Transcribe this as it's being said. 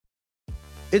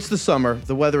It's the summer,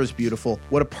 the weather is beautiful.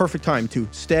 What a perfect time to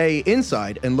stay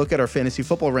inside and look at our fantasy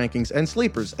football rankings and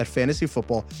sleepers at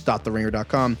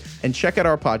fantasyfootball.theringer.com, and check out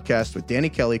our podcast with Danny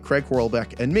Kelly, Craig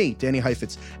Horlbeck, and me, Danny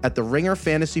Heifetz, at the Ringer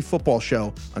Fantasy Football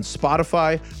Show on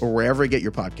Spotify or wherever you get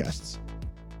your podcasts.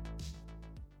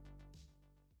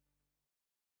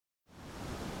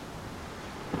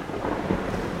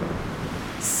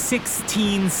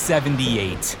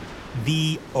 (1678)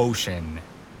 The Ocean.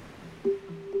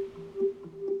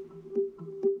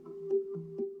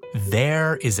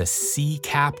 There is a sea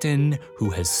captain who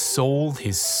has sold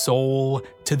his soul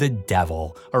to the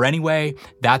devil. Or anyway,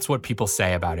 that's what people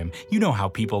say about him. You know how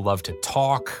people love to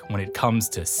talk when it comes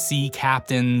to sea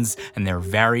captains and their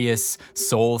various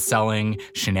soul-selling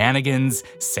shenanigans.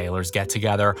 Sailors get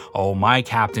together. Oh, my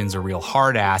captain's a real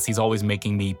hard ass. He's always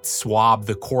making me swab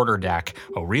the quarterdeck.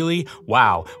 Oh, really?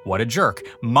 Wow, what a jerk.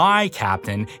 My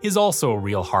captain is also a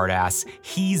real hard ass.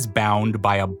 He's bound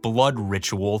by a blood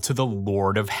ritual to the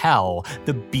Lord of Hell,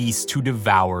 the beast who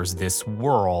devours this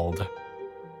world.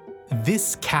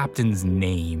 This captain's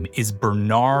name is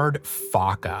Bernard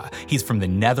Fokke. He's from the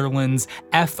Netherlands,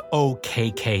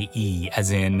 F-O-K-K-E,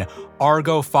 as in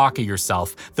Argo Fokke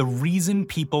yourself. The reason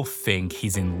people think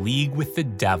he's in league with the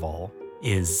devil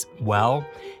is, well,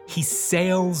 he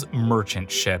sails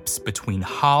merchant ships between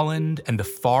Holland and the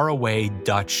faraway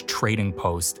Dutch trading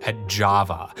post at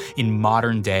Java in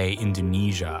modern-day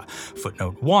Indonesia.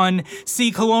 Footnote 1,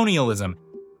 see colonialism.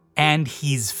 And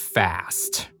he's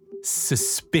fast.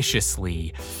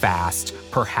 Suspiciously fast,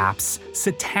 perhaps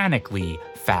satanically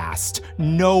fast.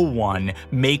 No one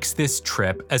makes this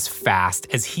trip as fast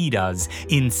as he does.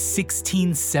 In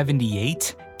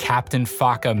 1678, Captain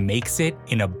Fokke makes it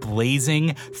in a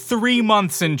blazing 3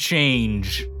 months and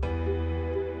change.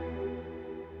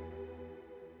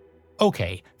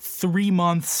 Okay, 3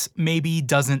 months maybe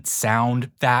doesn't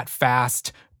sound that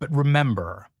fast, but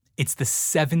remember, it's the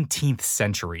 17th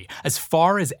century. As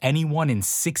far as anyone in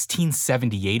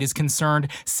 1678 is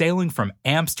concerned, sailing from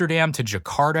Amsterdam to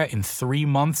Jakarta in 3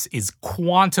 months is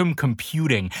quantum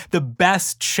computing. The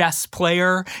best chess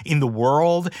player in the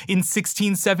world in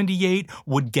 1678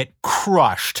 would get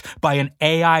crushed by an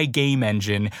AI game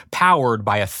engine powered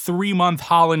by a 3-month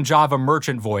Holland-Java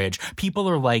merchant voyage. People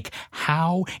are like,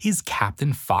 how is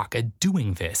Captain Fokke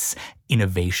doing this?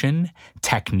 Innovation,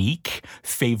 technique,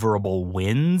 favorable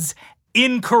winds?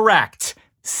 Incorrect!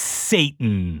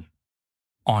 Satan.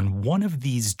 On one of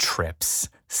these trips,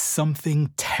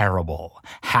 something terrible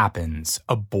happens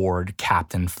aboard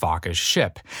Captain Fokke's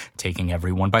ship, taking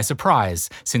everyone by surprise,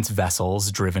 since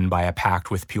vessels driven by a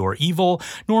pact with pure evil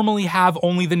normally have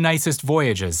only the nicest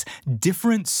voyages.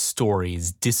 Different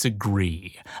stories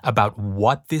disagree about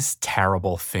what this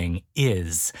terrible thing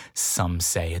is. Some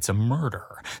say it's a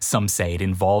murder. Some say it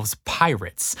involves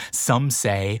pirates. Some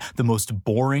say the most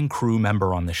boring crew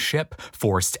member on the ship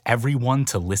forced everyone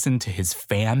to listen to his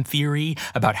fan theory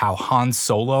about how Han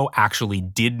Solo actually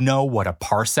did know what a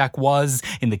parsec was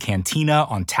in the cantina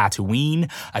on Tatooine,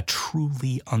 a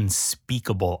truly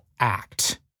unspeakable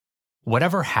act.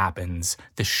 Whatever happens,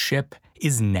 the ship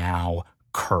is now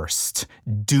cursed,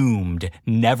 doomed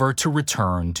never to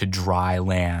return to dry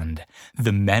land.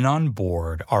 The men on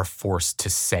board are forced to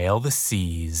sail the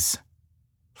seas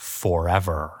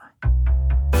forever.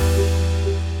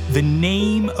 The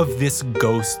name of this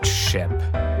ghost ship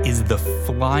is the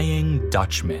Flying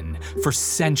Dutchman. For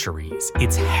centuries,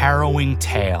 its harrowing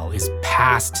tale is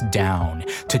passed down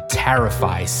to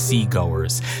terrify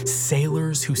seagoers.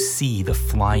 Sailors who see the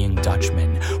Flying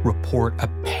Dutchman report a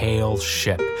pale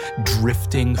ship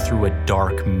drifting through a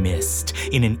dark mist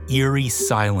in an eerie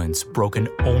silence broken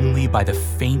only by the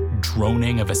faint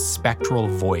droning of a spectral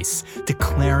voice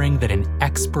declaring that an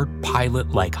expert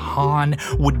pilot like Han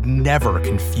would never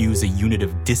confuse a unit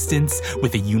of distance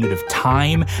with a unit of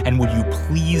time. And would you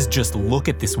please just look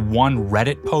at this one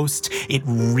Reddit post? It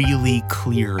really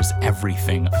clears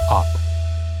everything up.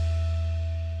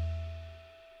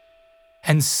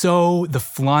 And so the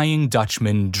Flying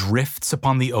Dutchman drifts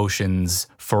upon the oceans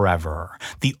forever.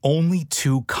 The only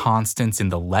two constants in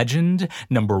the legend: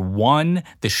 number one,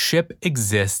 the ship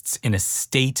exists in a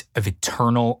state of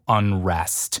eternal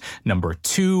unrest. Number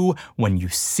two, when you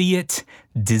see it,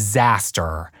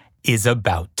 disaster is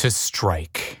about to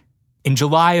strike. In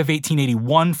July of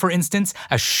 1881, for instance,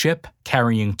 a ship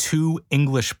carrying 2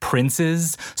 English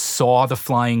princes saw the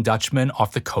Flying Dutchman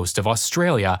off the coast of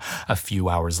Australia. A few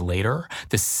hours later,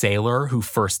 the sailor who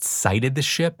first sighted the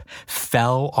ship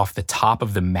fell off the top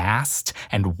of the mast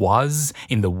and was,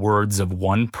 in the words of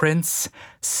one prince,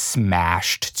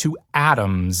 smashed to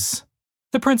atoms.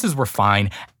 The princes were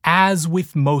fine. As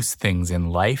with most things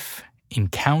in life,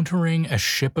 encountering a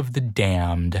ship of the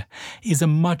damned is a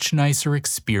much nicer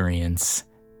experience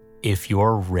if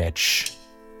you're rich.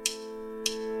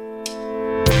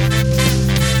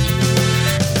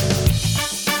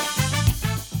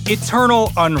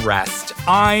 Eternal unrest.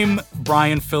 I'm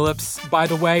Brian Phillips, by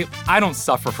the way. I don't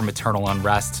suffer from eternal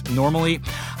unrest normally.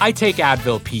 I take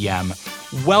Advil PM.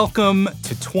 Welcome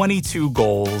to 22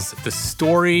 Goals, the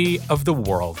story of the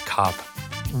World Cup.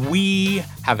 We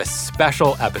have a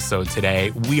special episode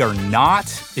today. We are not,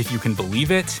 if you can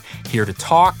believe it, here to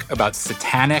talk about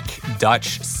satanic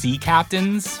Dutch sea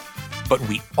captains, but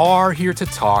we are here to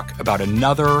talk about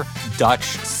another Dutch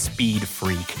speed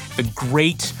freak, the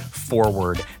great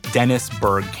forward, Dennis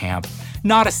Bergkamp.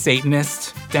 Not a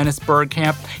Satanist, Dennis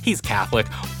Bergkamp. He's Catholic.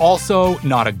 Also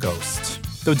not a ghost.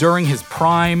 Though during his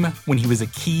prime, when he was a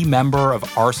key member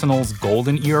of Arsenal's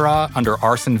golden era under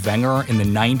Arsene Wenger in the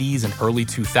 90s and early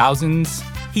 2000s,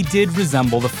 he did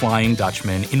resemble the Flying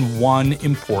Dutchman in one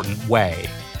important way.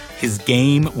 His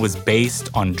game was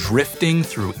based on drifting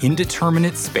through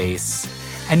indeterminate space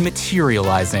and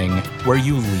materializing where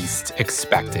you least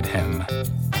expected him.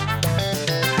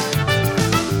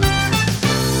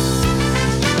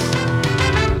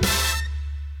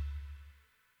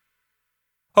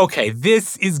 Okay,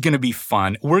 this is going to be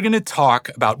fun. We're going to talk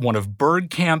about one of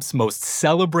Bergkamp's most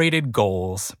celebrated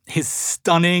goals, his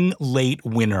stunning late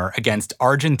winner against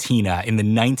Argentina in the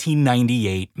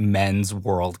 1998 Men's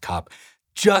World Cup.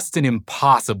 Just an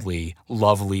impossibly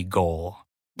lovely goal.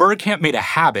 Bergkamp made a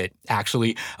habit,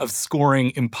 actually, of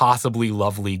scoring impossibly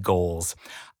lovely goals.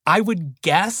 I would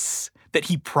guess that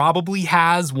he probably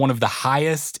has one of the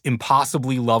highest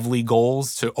impossibly lovely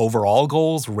goals to overall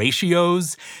goals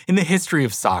ratios in the history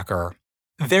of soccer.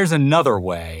 There's another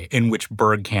way in which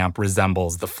Bergkamp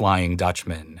resembles the Flying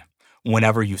Dutchman.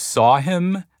 Whenever you saw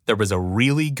him, there was a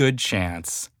really good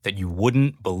chance that you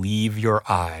wouldn't believe your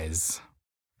eyes.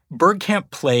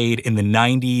 Bergkamp played in the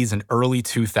 90s and early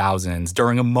 2000s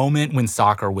during a moment when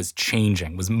soccer was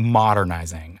changing, was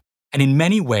modernizing. And in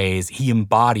many ways, he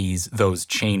embodies those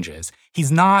changes.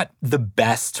 He's not the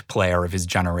best player of his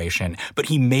generation, but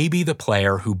he may be the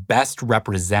player who best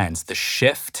represents the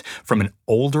shift from an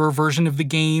older version of the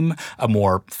game, a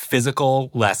more physical,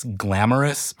 less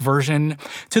glamorous version,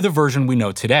 to the version we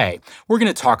know today. We're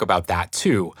going to talk about that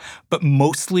too, but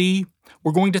mostly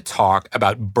we're going to talk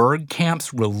about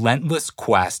Bergkamp's relentless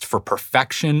quest for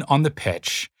perfection on the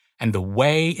pitch and the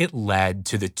way it led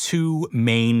to the two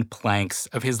main planks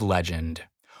of his legend.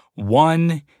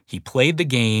 One, he played the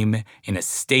game in a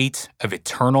state of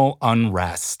eternal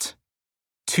unrest.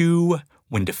 Two,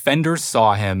 when defenders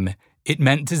saw him, it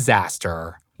meant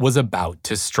disaster was about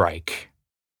to strike.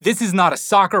 This is not a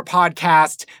soccer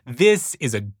podcast. This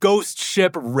is a ghost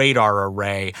ship radar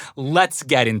array. Let's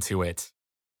get into it.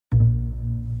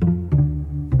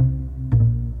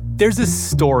 There's a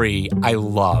story I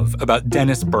love about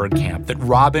Dennis Bergkamp that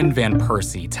Robin van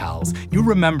Persie tells. You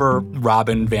remember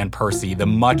Robin van Persie, the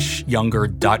much younger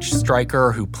Dutch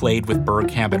striker who played with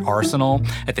Bergkamp at Arsenal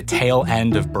at the tail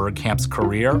end of Bergkamp's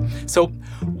career? So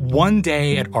one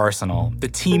day at Arsenal, the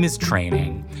team is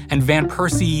training, and Van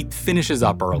Persie finishes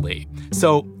up early.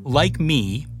 So, like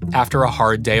me, after a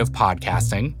hard day of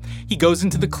podcasting, he goes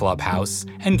into the clubhouse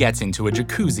and gets into a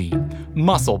jacuzzi.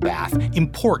 Muscle bath,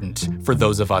 important for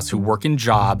those of us who work in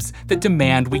jobs that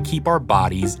demand we keep our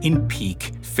bodies in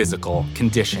peak physical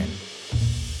condition.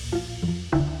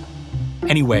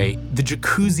 Anyway, the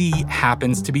jacuzzi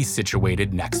happens to be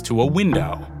situated next to a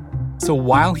window. So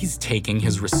while he's taking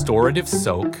his restorative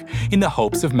soak in the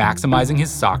hopes of maximizing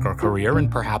his soccer career and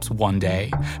perhaps one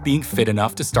day being fit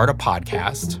enough to start a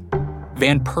podcast,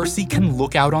 Van Persie can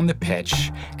look out on the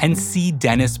pitch and see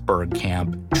Dennis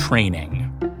Bergkamp training.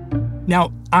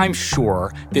 Now, I'm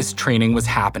sure this training was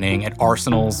happening at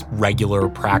Arsenal's regular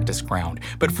practice ground,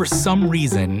 but for some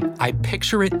reason, I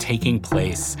picture it taking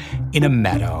place in a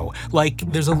meadow,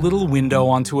 like there's a little window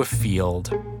onto a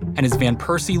field. And as Van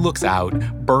Persie looks out,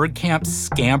 Bergkamp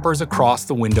scampers across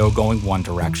the window going one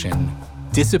direction,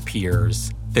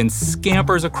 disappears, then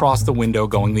scampers across the window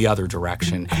going the other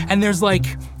direction. And there's like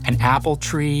an apple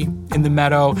tree in the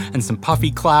meadow and some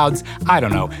puffy clouds. I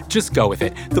don't know, just go with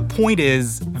it. The point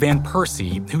is, Van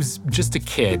Persie, who's just a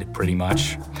kid pretty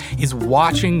much, is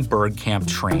watching Bergkamp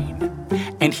train.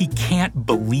 And he can't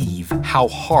believe how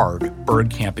hard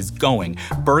Bergkamp is going.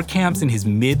 Bergkamp's in his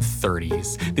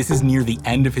mid-30s. This is near the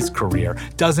end of his career.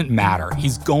 Doesn't matter.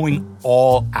 He's going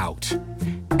all out.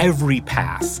 Every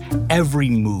pass, every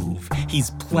move,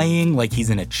 he's playing like he's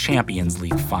in a Champions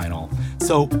League final.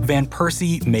 So Van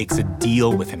Persie makes a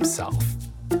deal with himself.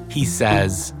 He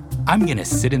says, I'm gonna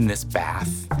sit in this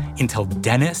bath until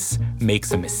Dennis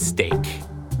makes a mistake.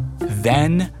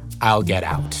 Then I'll get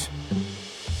out.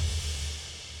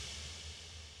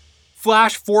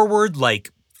 Flash forward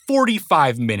like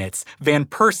 45 minutes. Van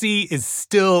Persie is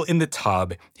still in the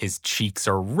tub. His cheeks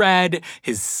are red,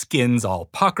 his skin's all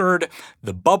puckered.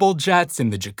 The bubble jets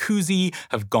in the jacuzzi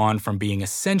have gone from being a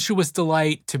sensuous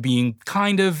delight to being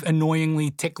kind of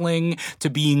annoyingly tickling to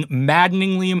being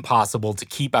maddeningly impossible to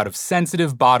keep out of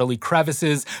sensitive bodily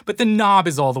crevices, but the knob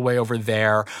is all the way over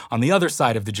there on the other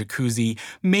side of the jacuzzi.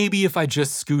 Maybe if I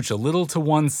just scooch a little to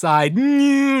one side,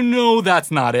 no,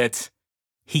 that's not it.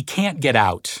 He can't get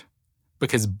out,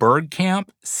 because Bergkamp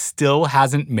still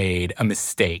hasn't made a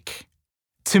mistake.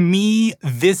 To me,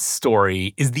 this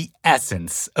story is the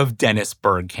essence of Dennis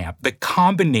Bergkamp, the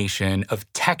combination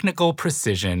of technical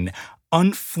precision,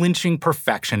 unflinching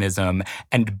perfectionism,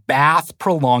 and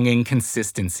bath-prolonging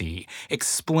consistency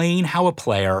explain how a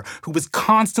player who was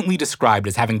constantly described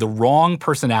as having the wrong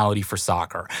personality for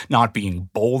soccer, not being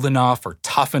bold enough or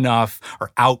tough enough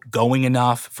or outgoing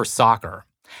enough for soccer,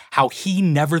 how he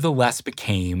nevertheless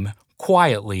became,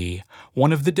 quietly,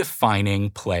 one of the defining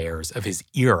players of his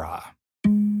era.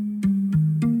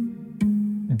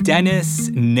 Dennis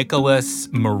Nicholas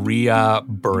Maria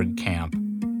Bergkamp,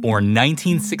 born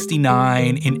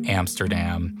 1969 in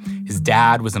Amsterdam. His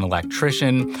dad was an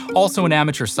electrician, also an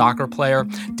amateur soccer player.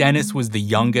 Dennis was the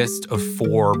youngest of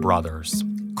 4 brothers.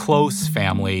 Close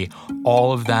family,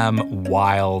 all of them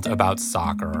wild about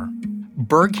soccer.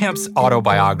 Bergkamp's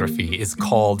autobiography is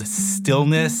called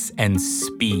Stillness and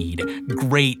Speed.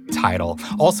 Great title.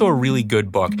 Also a really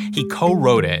good book. He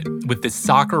co-wrote it with the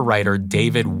soccer writer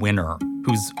David Winner,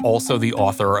 who's also the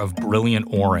author of Brilliant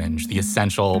Orange, the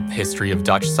essential history of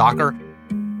Dutch soccer.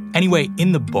 Anyway,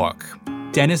 in the book,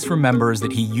 Dennis remembers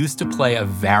that he used to play a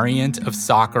variant of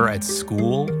soccer at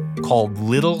school called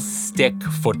little stick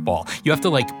football. You have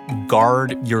to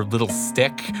guard your little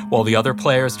stick while the other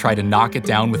players try to knock it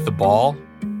down with the ball.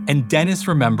 And Dennis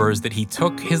remembers that he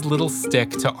took his little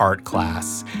stick to art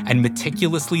class and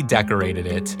meticulously decorated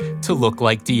it to look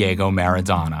like Diego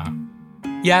Maradona.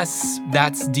 Yes,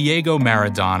 that's Diego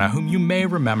Maradona, whom you may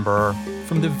remember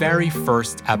from the very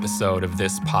first episode of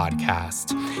this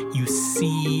podcast. You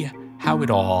see how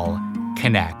it all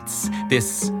connects.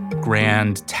 This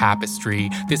grand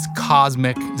tapestry, this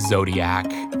cosmic zodiac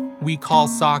we call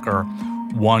soccer.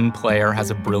 One player has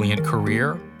a brilliant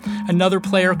career. Another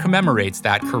player commemorates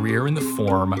that career in the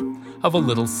form of a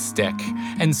little stick,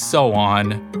 and so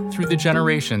on through the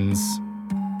generations.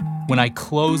 When I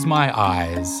close my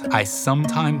eyes, I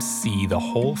sometimes see the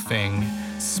whole thing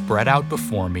spread out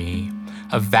before me,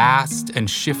 a vast and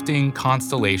shifting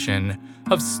constellation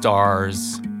of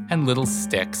stars and little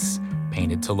sticks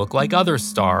painted to look like other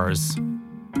stars.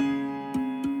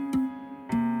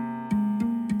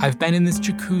 I've been in this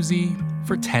jacuzzi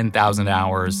for 10,000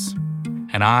 hours,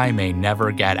 and I may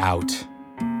never get out.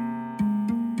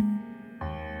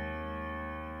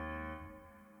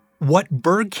 What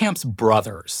Bergkamp's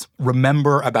brothers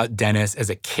remember about Dennis as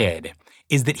a kid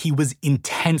is that he was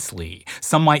intensely,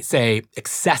 some might say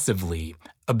excessively,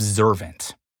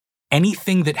 observant.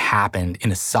 Anything that happened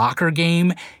in a soccer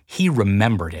game, he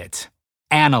remembered it,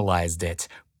 analyzed it,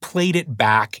 played it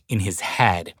back in his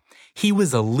head. He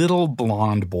was a little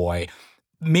blonde boy,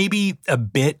 maybe a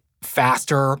bit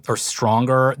faster or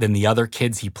stronger than the other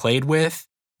kids he played with,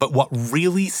 but what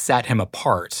really set him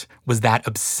apart was that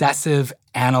obsessive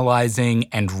analyzing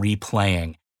and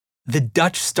replaying. The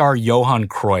Dutch star Johan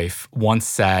Cruyff once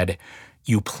said,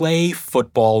 "You play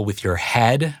football with your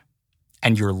head,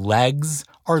 and your legs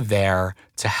are there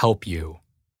to help you."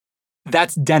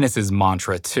 That's Dennis's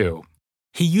mantra, too.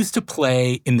 He used to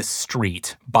play in the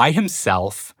street by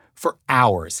himself for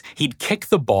hours. He'd kick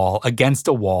the ball against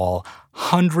a wall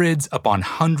hundreds upon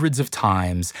hundreds of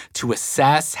times to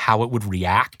assess how it would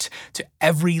react to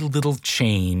every little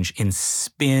change in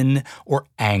spin or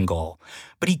angle.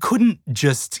 But he couldn't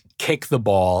just kick the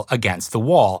ball against the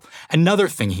wall. Another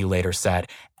thing he later said,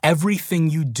 everything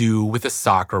you do with a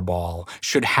soccer ball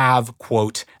should have,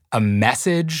 quote, a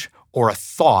message or a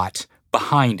thought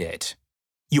behind it.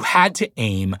 You had to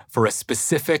aim for a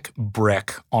specific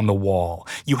brick on the wall.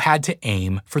 You had to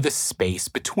aim for the space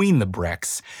between the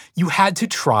bricks. You had to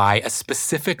try a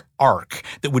specific arc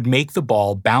that would make the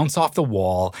ball bounce off the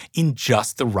wall in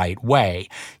just the right way.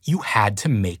 You had to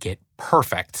make it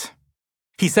perfect.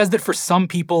 He says that for some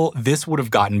people, this would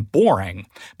have gotten boring,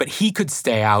 but he could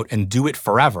stay out and do it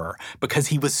forever because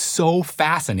he was so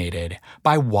fascinated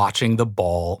by watching the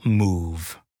ball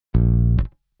move.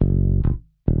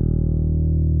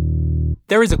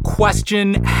 There is a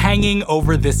question hanging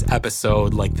over this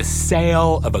episode like the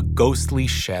sail of a ghostly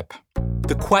ship.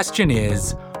 The question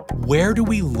is, where do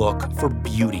we look for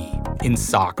beauty in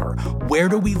soccer? Where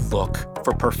do we look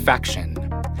for perfection?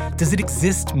 Does it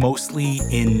exist mostly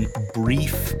in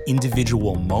brief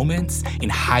individual moments, in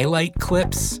highlight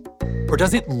clips? Or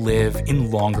does it live in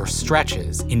longer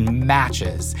stretches, in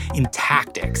matches, in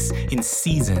tactics, in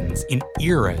seasons, in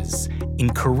eras,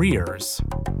 in careers?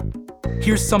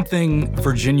 Here's something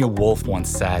Virginia Woolf once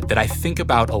said that I think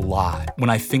about a lot when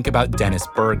I think about Dennis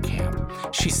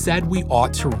Bergkamp. She said we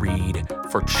ought to read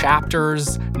for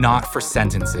chapters, not for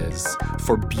sentences,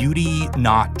 for beauty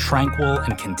not tranquil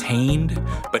and contained,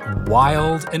 but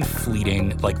wild and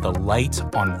fleeting like the light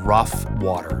on rough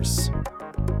waters.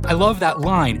 I love that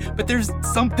line, but there's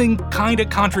something kind of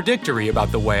contradictory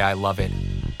about the way I love it.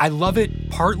 I love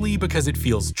it partly because it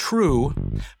feels true,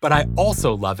 but I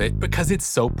also love it because it's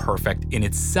so perfect in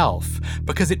itself,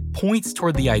 because it points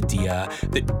toward the idea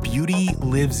that beauty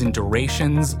lives in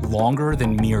durations longer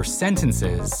than mere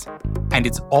sentences, and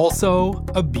it's also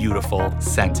a beautiful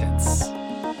sentence.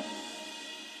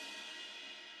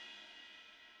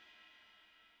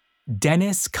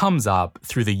 Dennis comes up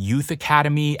through the youth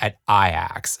academy at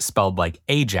Ajax, spelled like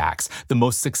Ajax, the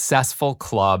most successful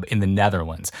club in the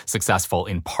Netherlands, successful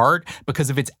in part because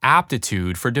of its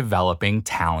aptitude for developing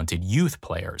talented youth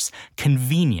players.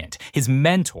 Convenient. His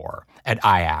mentor at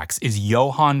Ajax is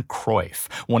Johan Cruyff,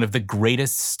 one of the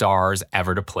greatest stars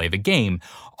ever to play the game.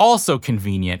 Also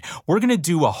convenient, we're going to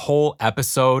do a whole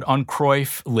episode on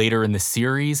Cruyff later in the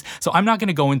series, so I'm not going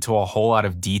to go into a whole lot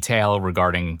of detail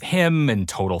regarding him and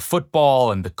total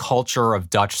football and the culture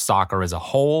of Dutch soccer as a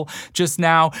whole. Just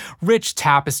now, rich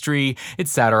tapestry,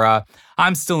 etc.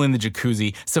 I'm still in the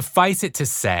jacuzzi. Suffice it to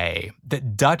say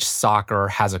that Dutch soccer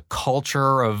has a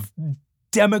culture of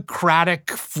democratic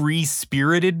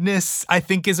free-spiritedness, I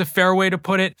think is a fair way to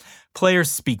put it. Players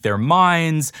speak their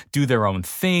minds, do their own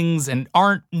things, and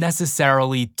aren't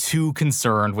necessarily too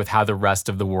concerned with how the rest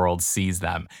of the world sees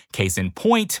them. Case in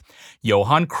point,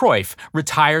 Johan Cruyff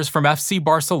retires from FC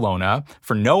Barcelona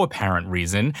for no apparent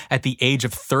reason at the age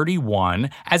of 31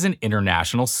 as an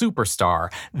international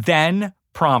superstar. Then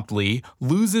promptly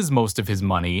loses most of his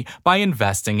money by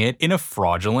investing it in a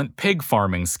fraudulent pig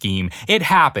farming scheme. It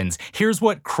happens. Here's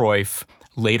what Cruyff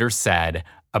later said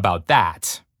about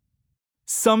that.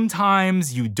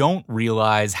 Sometimes you don't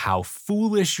realize how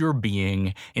foolish you're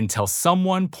being until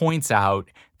someone points out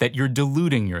that you're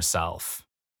deluding yourself.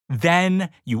 Then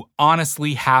you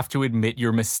honestly have to admit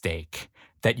your mistake,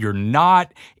 that you're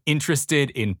not interested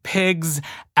in pigs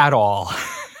at all.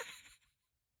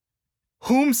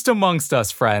 Whomst amongst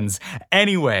us, friends.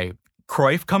 Anyway,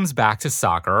 Cruyff comes back to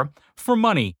soccer for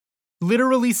money.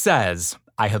 Literally says,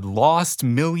 I had lost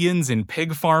millions in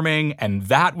pig farming, and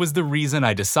that was the reason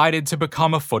I decided to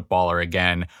become a footballer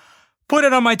again. Put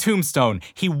it on my tombstone.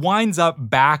 He winds up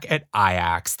back at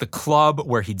Ajax, the club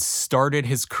where he'd started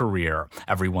his career.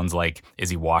 Everyone's like, is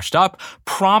he washed up?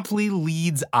 Promptly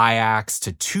leads Ajax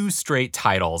to 2 straight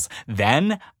titles.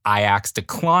 Then Ajax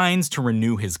declines to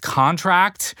renew his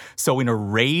contract, so in a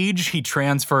rage, he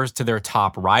transfers to their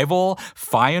top rival,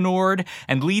 Feyenoord,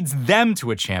 and leads them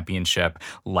to a championship.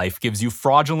 Life gives you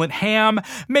fraudulent ham,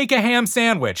 make a ham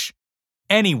sandwich.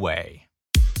 Anyway,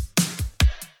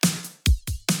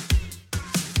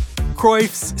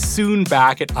 Cruyff's soon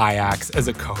back at Ajax as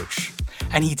a coach,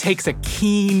 and he takes a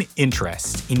keen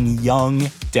interest in young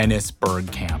Dennis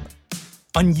Bergkamp.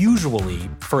 Unusually,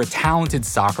 for a talented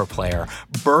soccer player,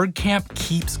 Bergkamp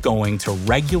keeps going to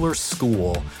regular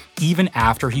school even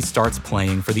after he starts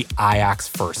playing for the Ajax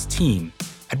first team.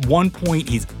 At one point,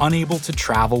 he's unable to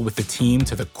travel with the team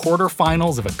to the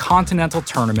quarterfinals of a continental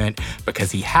tournament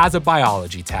because he has a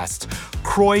biology test.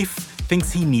 Cruyff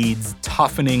thinks he needs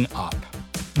toughening up.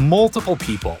 Multiple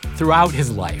people throughout his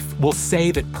life will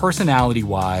say that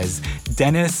personality-wise,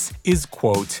 Dennis is,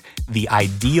 quote, the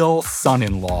ideal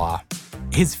son-in-law.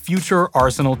 His future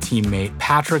Arsenal teammate,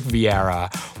 Patrick Vieira,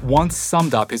 once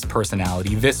summed up his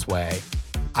personality this way: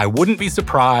 I wouldn't be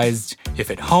surprised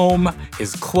if at home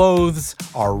his clothes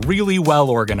are really well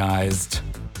organized.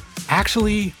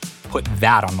 Actually, put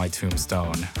that on my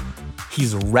tombstone.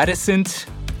 He's reticent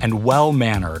and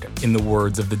well-mannered, in the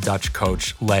words of the Dutch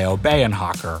coach Leo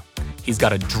Beenhakker. He's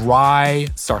got a dry,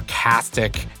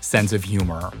 sarcastic sense of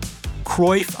humor.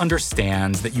 Cruyff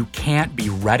understands that you can't be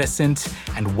reticent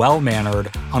and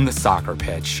well-mannered on the soccer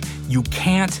pitch. You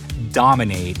can't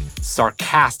dominate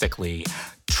sarcastically.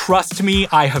 Trust me,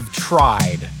 I have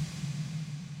tried.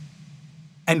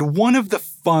 And one of the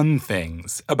fun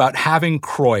things about having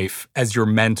Cruyff as your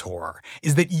mentor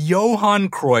is that Johan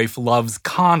Cruyff loves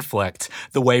conflict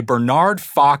the way Bernard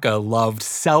Faca loved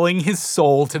selling his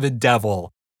soul to the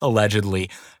devil, allegedly.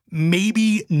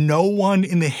 Maybe no one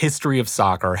in the history of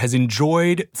soccer has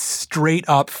enjoyed straight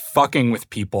up fucking with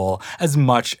people as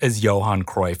much as Johan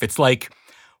Cruyff. It's like,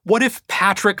 what if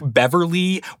Patrick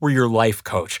Beverley were your life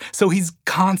coach? So he's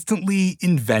constantly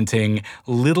inventing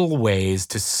little ways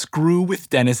to screw with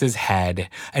Dennis's head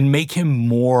and make him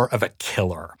more of a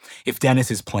killer. If Dennis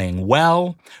is playing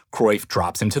well, Cruyff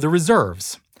drops him to the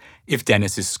reserves. If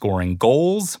Dennis is scoring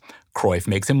goals, Cruyff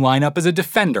makes him line up as a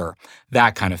defender,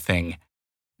 that kind of thing.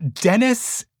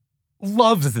 Dennis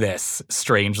loves this,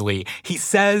 strangely. He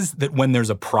says that when there's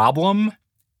a problem,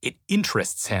 it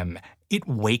interests him. It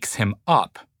wakes him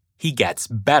up. He gets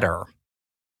better.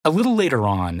 A little later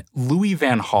on, Louis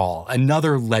van Gaal,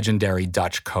 another legendary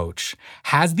Dutch coach,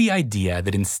 has the idea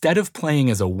that instead of playing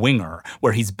as a winger,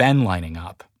 where he's been lining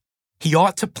up, he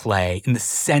ought to play in the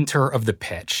center of the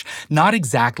pitch, not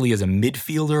exactly as a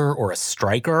midfielder or a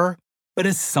striker, but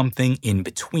as something in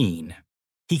between.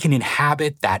 He can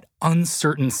inhabit that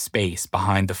uncertain space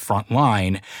behind the front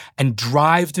line and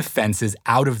drive defenses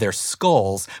out of their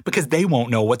skulls because they won't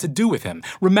know what to do with him.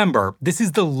 Remember, this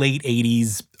is the late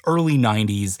 80s, early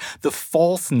 90s. The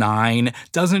false nine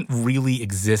doesn't really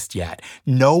exist yet.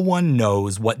 No one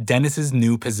knows what Dennis's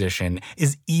new position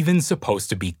is even supposed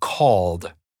to be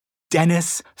called.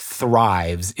 Dennis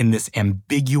thrives in this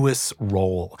ambiguous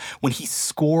role. When he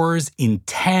scores in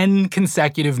 10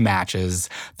 consecutive matches,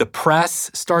 the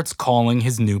press starts calling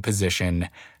his new position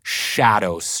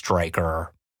Shadow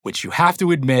Striker, which you have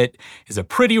to admit is a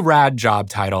pretty rad job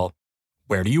title.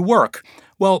 Where do you work?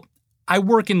 Well, I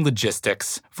work in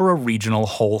logistics for a regional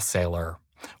wholesaler.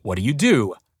 What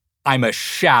do? I'm a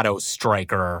Shadow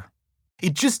Striker.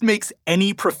 It just makes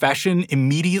any profession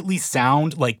immediately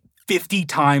sound like 50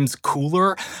 times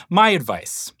cooler. My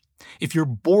advice, if you're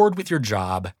bored with your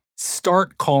job,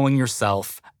 start calling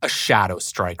yourself a shadow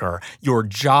striker. Your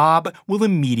job will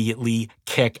immediately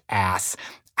kick ass.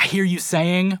 I hear you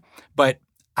saying, but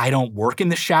I don't work in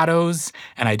the shadows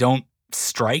and I don't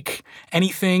strike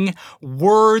anything.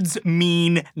 Words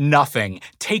mean nothing.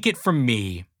 Take it from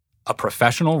me, a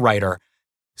professional writer.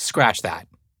 Scratch that.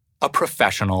 A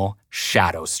professional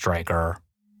shadow striker.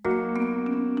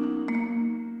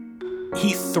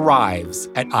 He thrives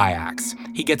at Ajax.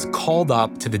 He gets called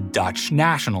up to the Dutch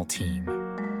national team.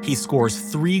 He scores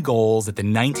 3 goals at the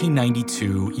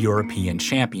 1992 European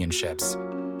Championships.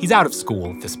 He's out of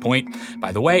school at this point.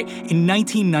 By the way, in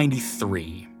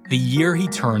 1993, the year he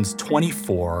turns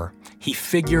 24, he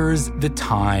figures the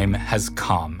time has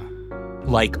come.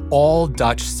 Like all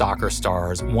Dutch soccer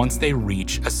stars, once they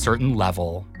reach a certain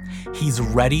level, he's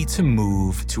ready to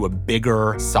move to a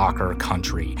bigger soccer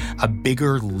country, a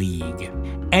bigger league.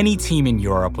 Any team in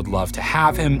Europe would love to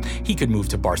have him. He could move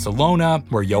to Barcelona,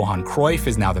 where Johan Cruyff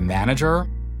is now the manager.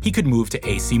 He could move to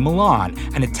AC Milan,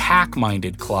 an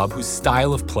attack-minded club whose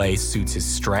style of play suits his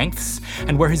strengths,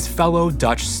 and where his fellow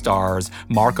Dutch stars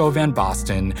Marco van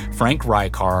Basten, Frank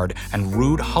Rijkaard, and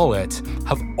Ruud Gullit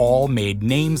have all made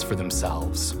names for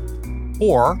themselves.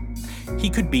 Or he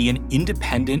could be an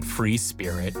independent free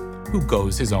spirit who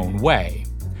goes his own way,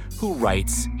 who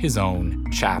writes his own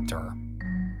chapter.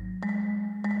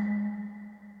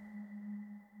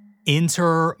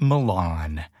 Inter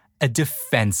Milan, a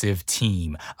defensive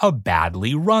team, a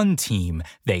badly run team.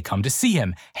 They come to see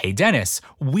him. Hey, Dennis,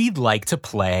 we'd like to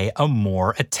play a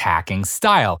more attacking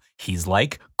style. He's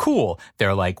like, cool.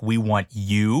 They're like, we want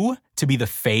you to be the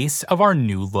face of our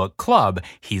new look club.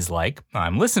 He's like,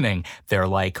 I'm listening. They're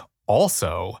like,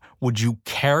 also, would you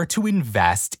care to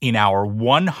invest in our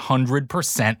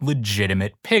 100%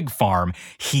 legitimate pig farm?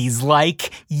 He's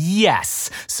like, yes.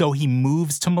 So he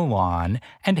moves to Milan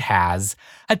and has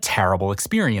a terrible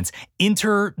experience.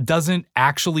 Inter doesn't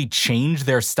actually change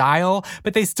their style,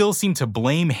 but they still seem to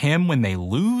blame him when they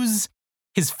lose.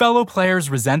 His fellow players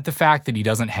resent the fact that he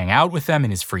doesn't hang out with them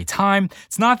in his free time.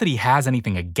 It's not that he has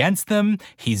anything against them.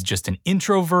 He's just an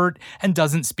introvert and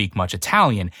doesn't speak much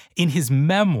Italian. In his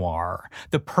memoir,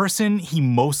 the person he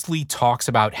mostly talks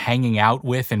about hanging out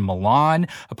with in Milan,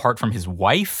 apart from his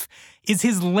wife, is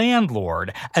his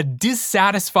landlord, a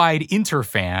dissatisfied Inter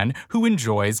fan who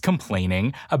enjoys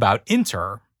complaining about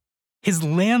Inter. His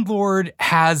landlord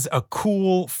has a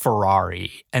cool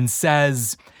Ferrari and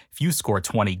says, if you score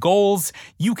 20 goals,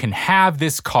 you can have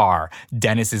this car.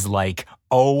 Dennis is like,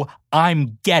 oh,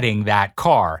 I'm getting that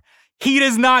car. He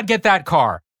does not get that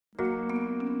car.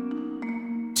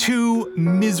 2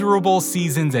 miserable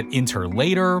seasons at Inter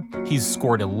later, he's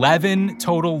scored 11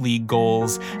 total league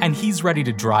goals, and he's ready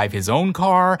to drive his own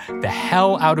car the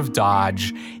hell out of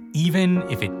Dodge, even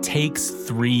if it takes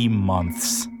 3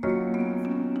 months.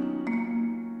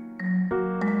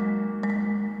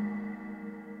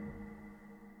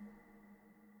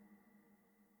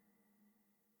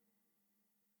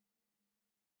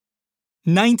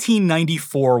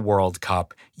 '94 World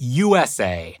Cup,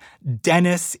 USA.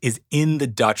 Dennis is in the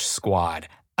Dutch squad.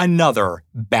 Another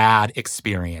bad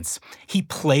experience. He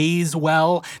plays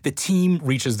well. The team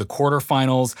reaches the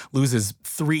quarterfinals, loses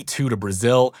 3-2 to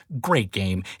Brazil. Great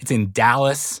game. It's in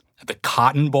Dallas at the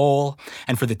Cotton Bowl.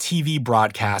 And for the TV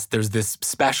broadcast, there's this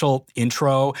special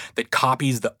intro that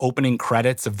copies the opening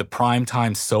credits of the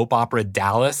primetime soap opera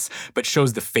Dallas, but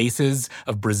shows the faces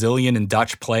of Brazilian and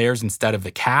Dutch players instead of the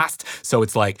cast. So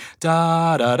it's like,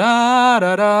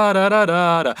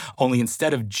 da-da-da-da-da-da-da-da. Only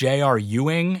instead of J.R.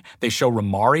 Ewing, they show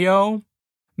Romario.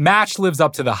 Match lives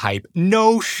up to the hype.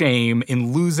 No shame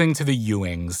in losing to the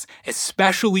Ewings,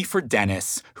 especially for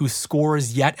Dennis, who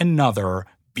scores yet another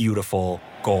beautiful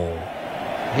goal.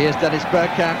 Here's Dennis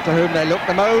Bergkamp, to whom they look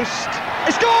the most.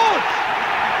 He scored!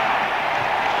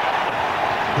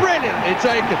 Brilliantly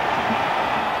taken.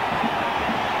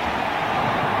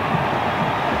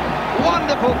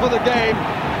 Wonderful for the game,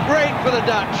 great for the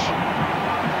Dutch.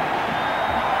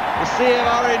 The sea of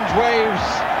orange waves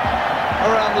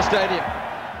around the stadium.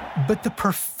 But the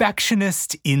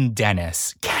perfectionist in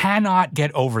Dennis cannot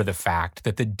get over the fact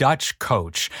that the Dutch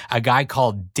coach, a guy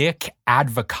called Dick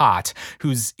Advocaat,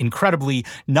 who's incredibly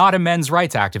not a men's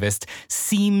rights activist,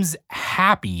 seems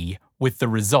happy with the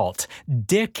result.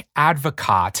 Dick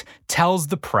Advocaat tells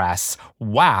the press,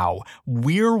 wow,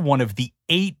 we're one of the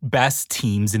 8 best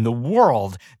teams in the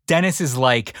world. Dennis is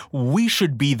like, we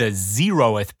should be the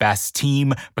 0th best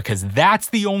team because that's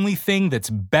the only thing that's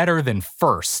better than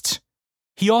first.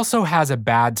 He also has a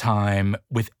bad time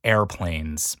with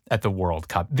airplanes at the World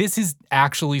Cup. This is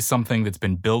actually something that's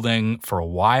been building for a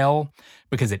while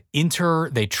because at Inter,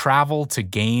 they travel to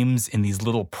games in these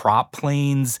little prop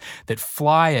planes that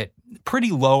fly at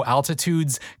pretty low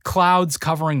altitudes, clouds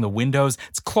covering the windows.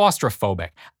 It's claustrophobic.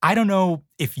 I don't know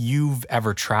if you've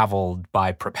ever traveled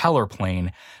by propeller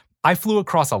plane. I flew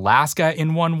across Alaska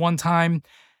in one time,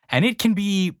 and it can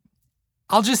be,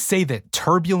 I'll just say that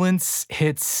turbulence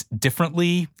hits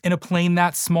differently in a plane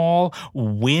that small.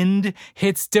 Wind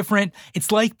hits different.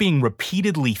 It's like being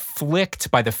repeatedly flicked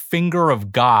by the finger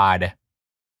of God.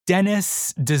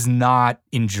 Dennis does not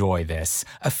enjoy this.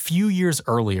 A few years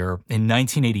earlier, in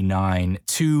 1989,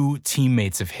 2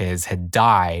 teammates of his had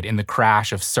died in the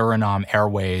crash of Suriname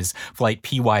Airways Flight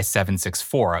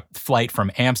PY764, a flight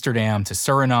from Amsterdam to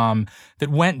Suriname that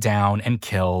went down and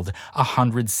killed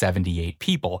 178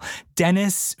 people.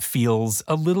 Dennis feels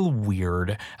a little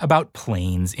weird about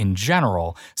planes in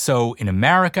general. So in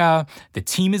America, the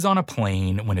team is on a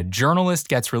plane. When a journalist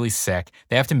gets really sick,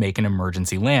 they have to make an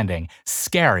emergency landing.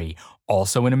 Scary.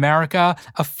 Also in America,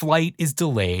 a flight is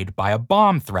delayed by a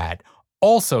bomb threat.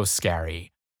 Also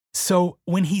scary. So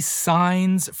when he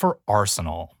signs for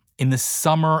Arsenal in the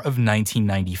summer of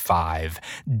 1995,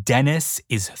 Dennis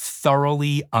is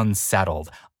thoroughly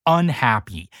unsettled,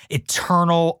 unhappy,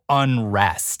 eternal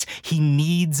unrest. He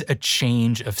needs a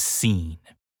change of scene.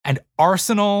 And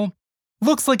Arsenal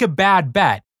looks like a bad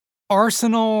bet.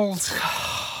 Arsenal...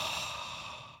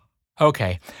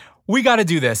 Okay, we gotta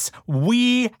do this.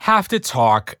 We have to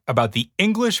talk about the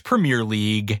English Premier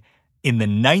League in the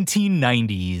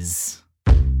 1990s.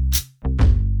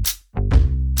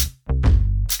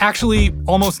 Actually,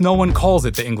 almost no one calls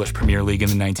it the English Premier League in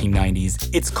the 1990s.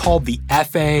 It's called the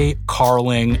FA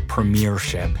Carling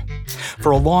Premiership.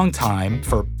 For a long time,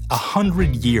 for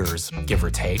 100 years, give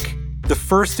or take, the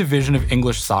first division of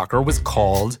English soccer was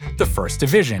called the First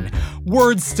Division.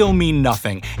 Words still mean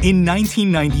nothing. In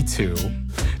 1992,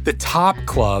 the top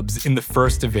clubs in the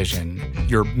First Division,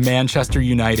 your Manchester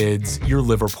Uniteds, your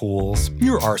Liverpools,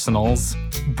 your Arsenals,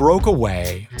 broke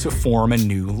away to form a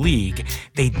new league.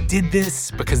 They did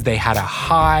this because they had a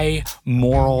high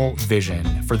moral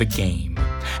vision for the game,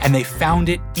 and they found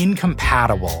it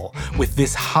incompatible with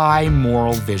this high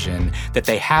moral vision that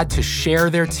they had to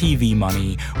share their TV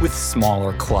money with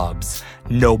smaller clubs.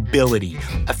 Nobility.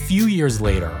 A few years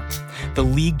later, the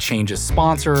league changes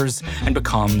sponsors and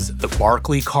becomes the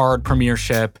Barclaycard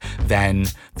Premiership, then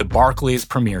the Barclays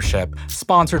Premiership,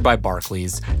 sponsored by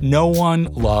Barclays. No one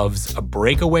loves a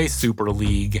breakaway Super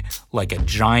League like a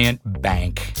giant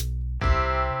bank.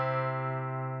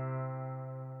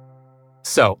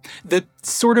 So, the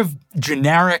sort of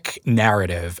generic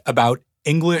narrative about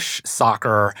English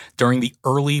soccer during the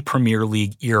early Premier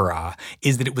League era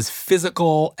is that it was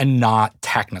physical and not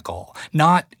technical,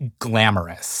 not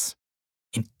glamorous.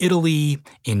 In Italy,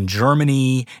 in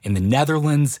Germany, in the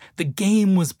Netherlands, the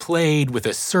game was played with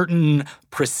a certain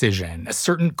precision, a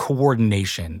certain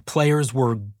coordination. Players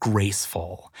were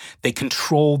graceful. They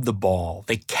controlled the ball.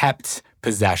 They kept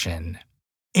possession.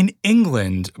 In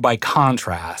England, by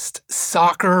contrast,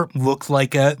 soccer looked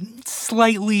like a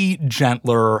slightly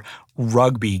gentler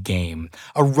rugby game.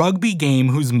 A rugby game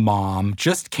whose mom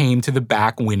just came to the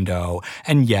back window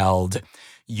and yelled,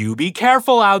 "You be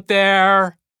careful out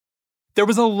there!" There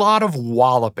was a lot of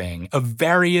walloping of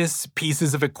various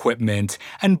pieces of equipment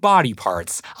and body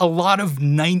parts, a lot of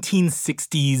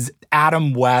 1960s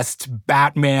Adam West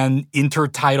Batman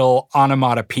intertitle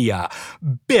onomatopoeia.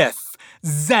 Biff,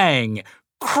 zang,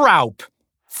 croup,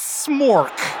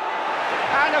 smork.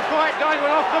 And a fight going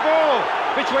on off the ball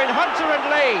between Hunter and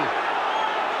Lee.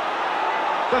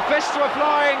 The fists were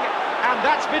flying, and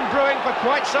that's been brewing for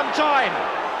quite some time.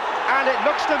 And it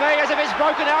looks to me as if it's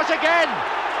broken out again.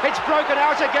 It's broken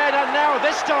out again, and now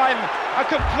this time, a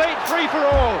complete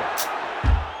free-for-all.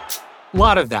 A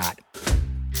lot of that.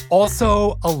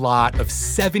 Also, a lot of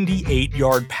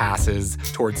 78-yard passes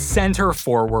towards center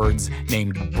forwards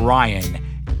named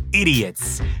Brian.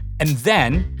 Idiots. And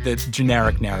then, the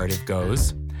generic narrative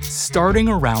goes, starting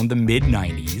around the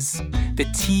mid-90s, the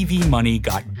TV money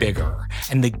got bigger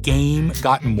and the game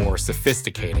got more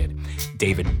sophisticated.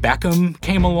 David Beckham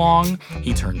came along.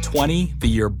 He turned 20 the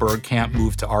year Bergkamp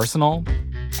moved to Arsenal.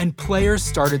 And players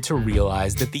started to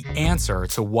realize that the answer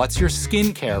to what's your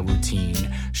skincare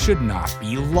routine should not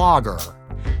be lager.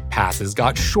 Passes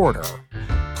got shorter.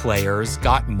 Players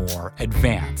got more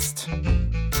advanced.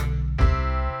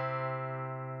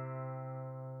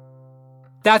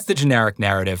 That's the generic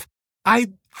narrative. I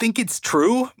think it's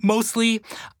true, mostly.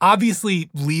 Obviously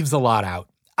leaves a lot out.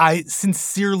 I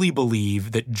sincerely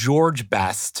believe that George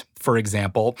Best, for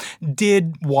example,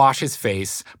 did wash his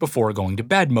face before going to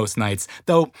bed most nights,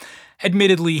 though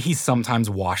admittedly he sometimes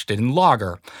washed it in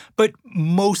lager. But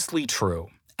mostly true.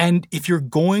 And if you're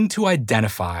going to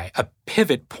identify a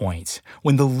pivot point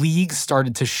when the league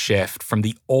started to shift from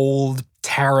the old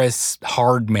terrace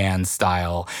hardman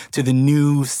style to the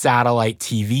new satellite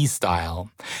TV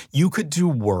style, you could do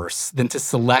worse than to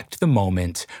select the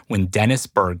moment when Dennis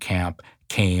Bergkamp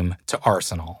came to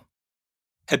Arsenal.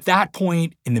 At that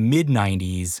point in the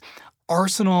mid-90s,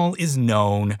 Arsenal is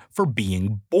known for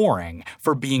being boring,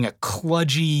 for being a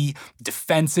kludgy,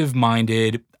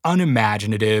 defensive-minded,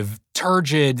 unimaginative,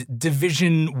 turgid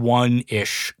Division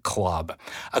 1-ish club.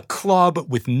 A club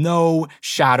with no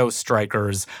shadow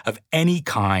strikers of any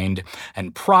kind,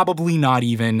 and probably not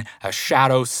even a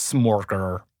shadow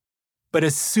smorker. But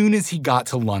as soon as he got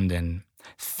to London,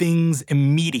 things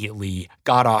immediately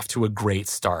got off to a great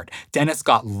start. Dennis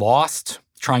got lost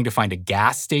trying to find a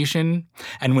gas station,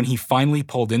 and when he finally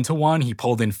pulled into one, he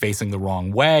pulled in facing the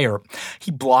wrong way, or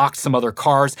he blocked some other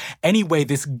cars. Anyway,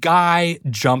 this guy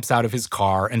jumps out of his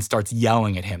car and starts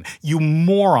yelling at him, "You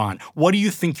moron, what do you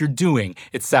think you're doing?"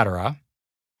 etc.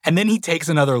 And then he takes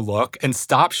another look and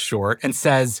stops short and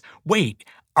says, "Wait,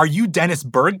 are you Dennis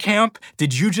Bergkamp?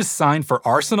 Did you just sign for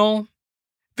Arsenal?"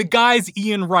 The guy's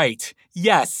Ian Wright.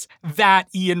 Yes, that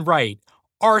Ian Wright.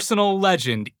 Arsenal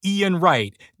legend, Ian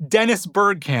Wright. Dennis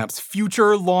Bergkamp's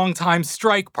future longtime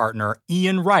strike partner,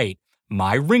 Ian Wright.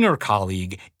 My ringer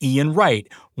colleague, Ian Wright.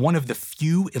 One of the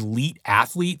few elite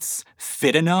athletes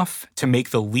fit enough to make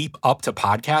the leap up to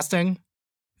podcasting.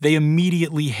 They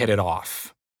immediately hit it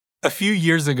off. A few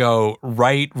years ago,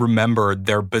 Wright remembered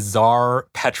their bizarre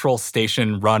petrol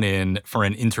station run-in for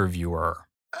an interviewer.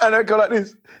 And I go like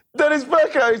this, "Dennis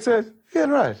Bergkamp," he says, "Ian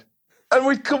Wright." And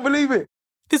we couldn't believe it.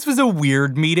 This was a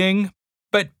weird meeting,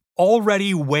 but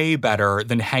already way better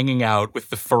than hanging out with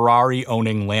the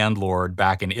Ferrari-owning landlord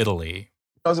back in Italy.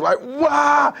 I was like,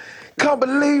 wow, can't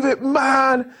believe it,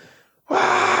 man.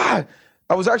 Wow.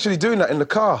 I was actually doing that in the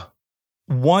car.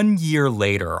 1 year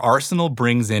later, Arsenal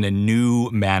brings in a new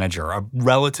manager, a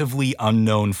relatively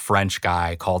unknown French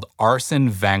guy called Arsène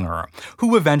Wenger,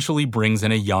 who eventually brings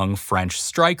in a young French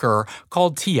striker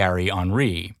called Thierry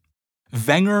Henry.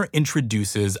 Wenger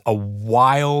introduces a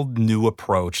wild new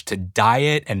approach to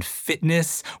diet and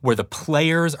fitness where the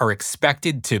players are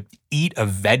expected to eat a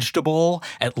vegetable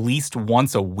at least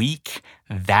once a week.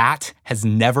 That has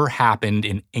never happened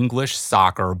in English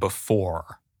soccer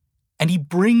before. And he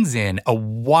brings in a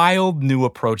wild new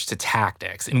approach to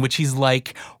tactics in which he's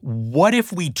like, what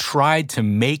if we tried to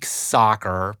make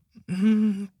soccer,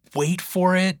 wait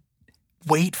for it,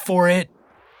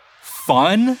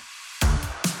 fun?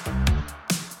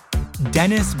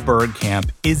 Dennis Bergkamp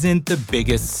isn't the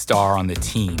biggest star on the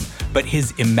team, but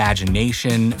his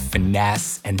imagination,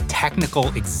 finesse, and technical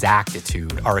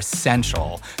exactitude are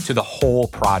essential to the whole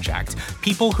project.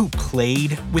 People who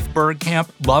played with Bergkamp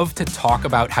love to talk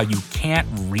about how you can't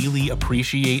really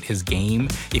appreciate his game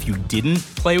if you didn't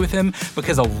play with him,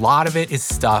 because a lot of it is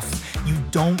stuff you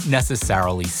don't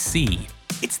necessarily see.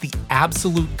 It's the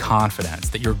absolute confidence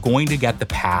that you're going to get the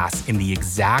pass in the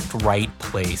exact right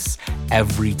place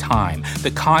every time. The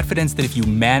confidence that if you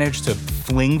manage to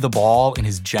fling the ball in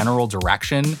his general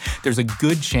direction, there's a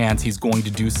good chance he's going to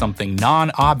do something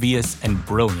non-obvious and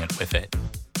brilliant with it.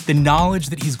 The knowledge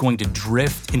that he's going to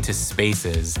drift into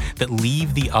spaces that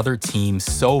leave the other team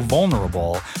so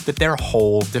vulnerable that their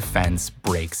whole defense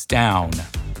breaks down.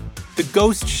 The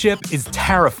ghost ship is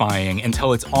terrifying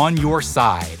until it's on your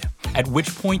side, at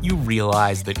which point you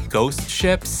realize that ghost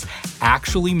ships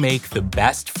actually make the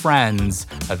best friends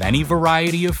of any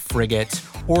variety of frigate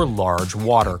or large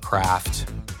watercraft.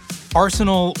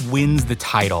 Arsenal wins the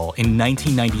title in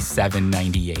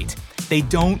 1997-98. They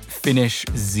don't finish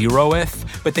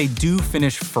 0th, but they do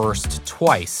finish first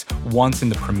twice, once in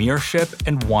the Premiership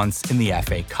and once in the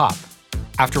FA Cup.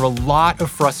 After a lot of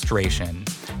frustration,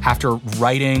 after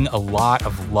writing a lot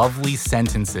of lovely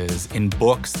sentences in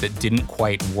books that didn't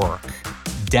quite work,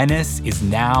 Dennis is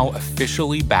now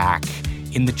officially back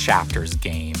in the chapters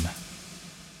game.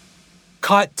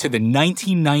 Cut to the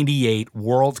 1998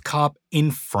 World Cup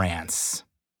in France.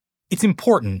 It's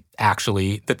important,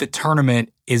 actually, that the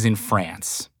tournament is in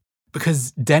France,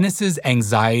 because Dennis's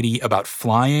anxiety about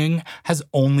flying has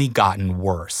only gotten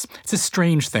worse. It's a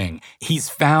strange thing. He's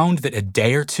found that a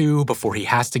day or two before he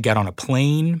has to get on a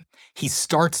plane, he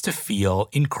starts to feel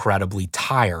incredibly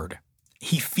tired.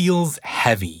 He feels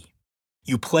heavy.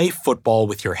 You play football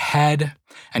with your head,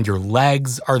 and your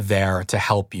legs are there to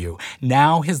help you.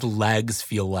 Now his legs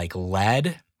feel like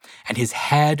lead, and his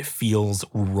head feels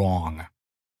wrong.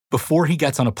 Before he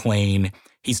gets on a plane,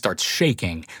 he starts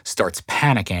shaking, starts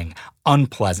panicking,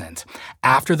 unpleasant.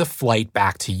 After the flight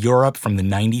back to Europe from the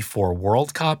 '94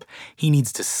 World Cup, he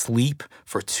needs to sleep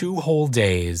for 2 whole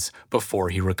days before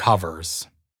he recovers.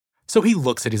 So he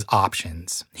looks at his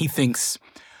options. He thinks,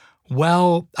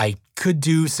 well, I could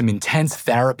do some intense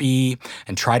therapy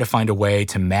and try to find a way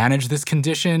to manage this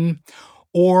condition,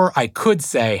 or I could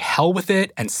say hell with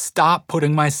it and stop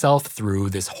putting myself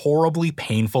through this horribly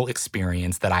painful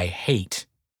experience that I hate.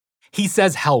 He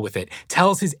says hell with it,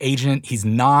 tells his agent he's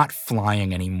not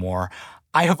flying anymore.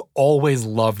 I have always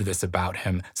loved this about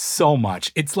him so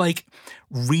much. It's like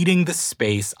reading the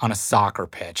space on a soccer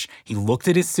pitch. He looked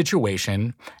at his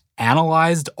situation,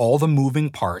 analyzed all the moving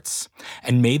parts,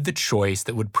 and made the choice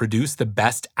that would produce the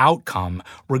best outcome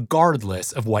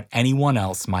regardless of what anyone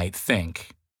else might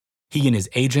think. He and his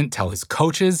agent tell his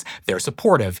coaches they're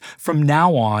supportive. From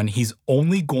now on, he's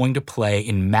only going to play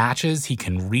in matches he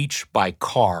can reach by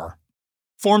car.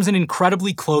 Forms an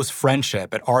incredibly close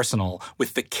friendship at Arsenal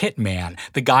with the kit man,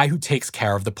 the guy who takes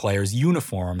care of the players'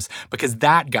 uniforms, because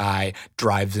that guy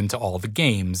drives into all the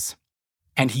games.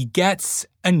 And he gets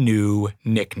a new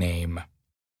nickname.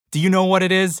 Do you know what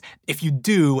it is? If you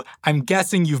do, I'm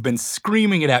guessing you've been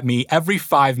screaming it at me every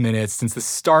 5 minutes since the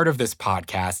start of this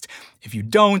podcast. If you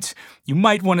don't, you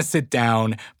might want to sit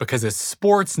down, because as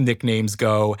sports nicknames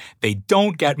go, they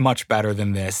don't get much better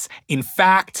than this. In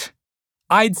fact,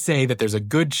 I'd say that there's a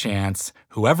good chance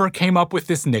whoever came up with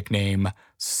this nickname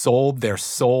sold their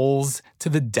souls to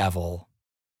the devil.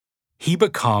 He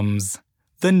becomes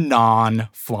the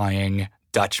non-flying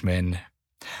Dutchman.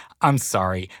 I'm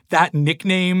sorry, that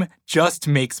nickname just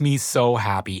makes me so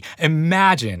happy.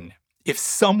 Imagine if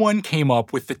someone came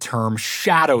up with the term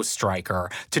shadow striker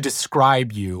to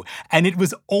describe you, and it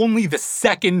was only the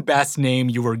second best name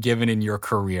you were given in your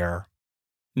career.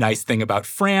 Nice thing about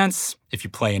France, if you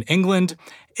play in England,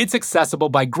 it's accessible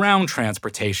by ground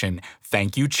transportation.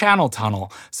 Thank you, Channel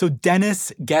Tunnel. So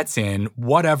Dennis gets in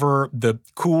whatever the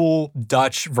cool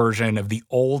Dutch version of the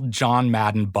old John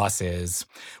Madden bus is,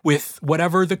 with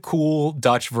whatever the cool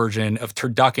Dutch version of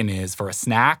turducken is for a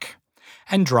snack,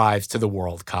 and drives to the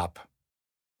World Cup.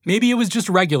 Maybe it was just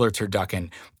regular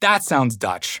turducken. That sounds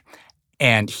Dutch.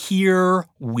 And here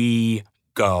we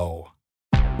go.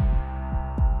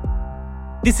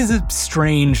 This is a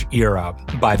strange era,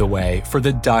 by the way, for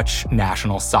the Dutch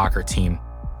national soccer team.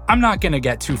 I'm not going to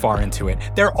get too far into it.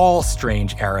 They're all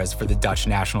strange eras for the Dutch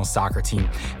national soccer team.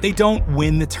 They don't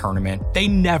win the tournament. They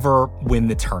never win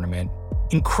the tournament.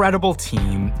 Incredible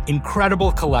team,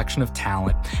 incredible collection of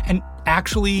talent, and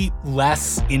actually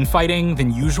less infighting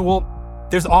than usual.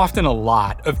 There's often a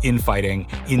lot of infighting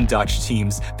in Dutch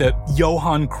teams. The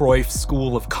Johan Cruyff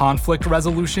school of conflict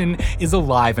resolution is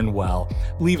alive and well.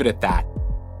 Leave it at that.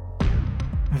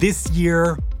 This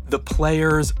year, the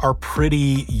players are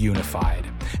pretty unified.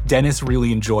 Dennis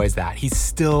really enjoys that. He's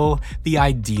still the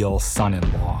ideal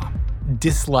son-in-law.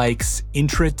 Dislikes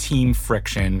intra-team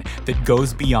friction that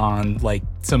goes beyond, like,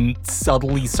 some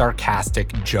subtly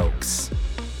sarcastic jokes.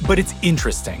 But it's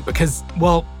interesting because,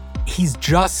 well, he's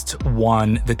just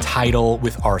won the title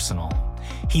with Arsenal.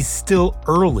 He's still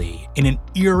early in an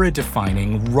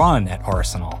era-defining run at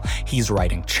Arsenal. He's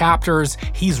writing chapters,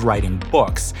 he's writing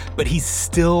books, but he's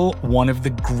still one of the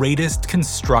greatest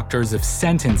constructors of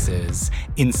sentences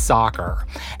in soccer.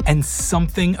 And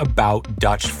something about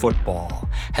Dutch football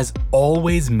has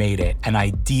always made it an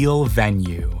ideal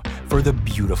venue for the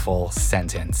beautiful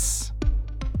sentence.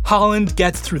 Holland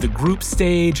gets through the group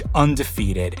stage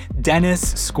undefeated. Dennis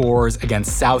scores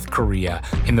against South Korea.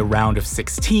 In the round of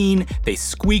 16, they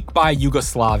squeak by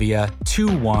Yugoslavia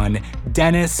 2-1.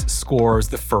 Dennis scores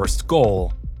the first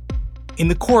goal. In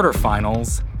the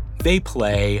quarterfinals, they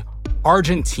play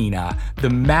Argentina. The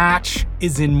match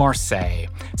is in Marseille,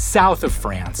 south of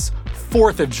France,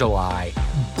 4th of July,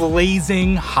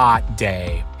 blazing hot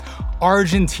day.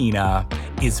 Argentina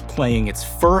is playing its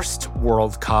first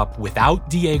World Cup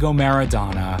without Diego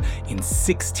Maradona in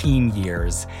 16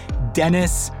 years.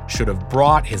 Dennis should have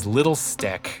brought his little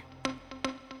stick.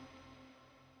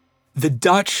 The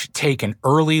Dutch take an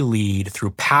early lead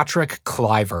through Patrick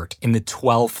Kluivert in the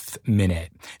 12th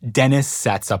minute. Dennis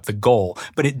sets up the goal,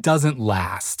 but it doesn't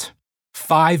last.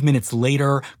 5 minutes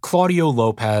later, Claudio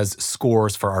Lopez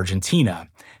scores for Argentina.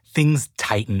 Things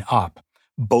tighten up.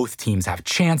 Both teams have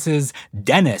chances.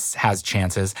 Dennis has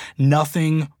chances.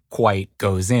 Nothing quite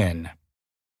goes in.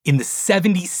 In the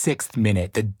 76th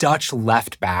minute, the Dutch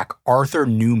left back, Arthur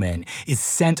Newman, is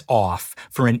sent off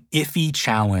for an iffy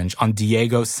challenge on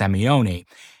Diego Simeone.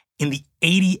 In the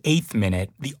 88th minute,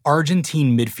 the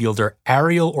Argentine midfielder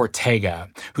Ariel Ortega,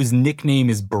 whose nickname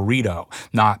is Burrito,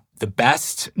 not the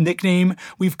best nickname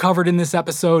we've covered in this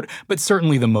episode, but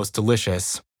certainly the most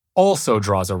delicious, also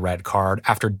draws a red card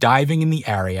after diving in the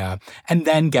area and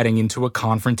then getting into a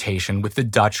confrontation with the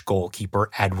Dutch goalkeeper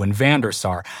Edwin van der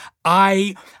Sar.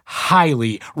 I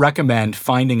highly recommend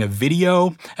finding a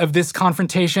video of this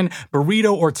confrontation.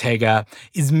 Burrito Ortega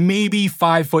is maybe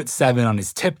 5'7" on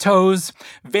his tiptoes.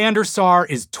 Van der Sar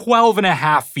is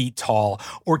 12.5 feet tall.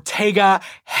 Ortega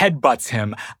headbutts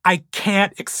him. I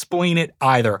can't explain it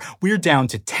either. We're down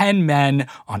to 10 men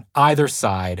on either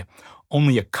side.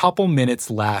 Only a couple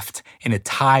minutes left in a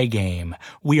tie game.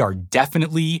 We are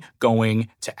definitely going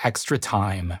to extra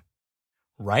time.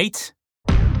 Right?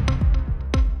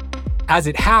 As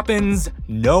it happens,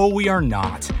 no, we are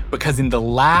not, because in the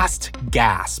last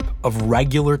gasp of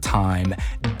regular time,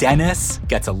 Dennis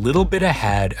gets a little bit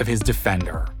ahead of his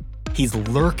defender. He's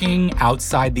lurking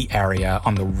outside the area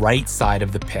on the right side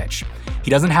of the pitch. He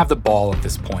doesn't have the ball at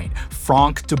this point.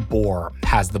 Frank de Boer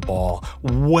has the ball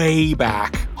way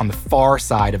back on the far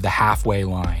side of the halfway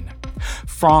line.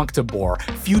 Frank de Boer,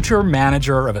 future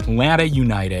manager of Atlanta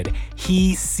United,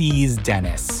 he sees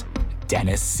Dennis.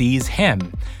 Dennis sees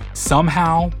him.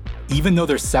 Somehow, even though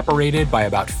they're separated by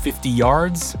about 50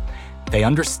 yards, they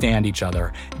understand each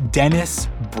other. Dennis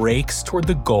breaks toward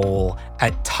the goal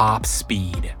at top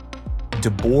speed. De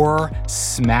Boer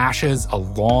smashes a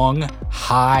long,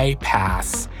 high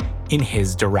pass in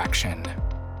his direction.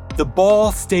 The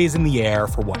ball stays in the air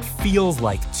for what feels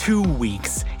like 2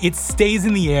 weeks. It stays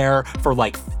in the air for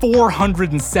like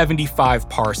 475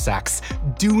 parsecs.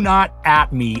 Do not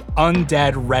at me,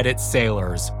 undead Reddit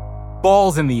sailors.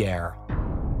 Ball's in the air.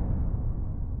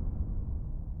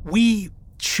 We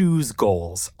choose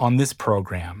goals on this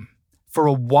program for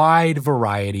a wide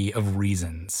variety of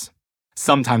reasons.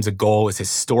 Sometimes a goal is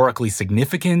historically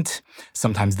significant,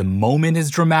 sometimes the moment is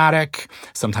dramatic,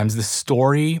 sometimes the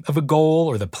story of a goal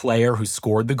or the player who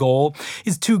scored the goal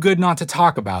is too good not to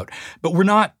talk about. But we're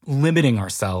not limiting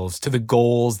ourselves to the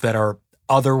goals that are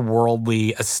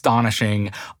otherworldly,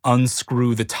 astonishing,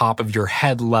 unscrew the top of your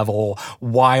head level,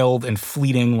 wild and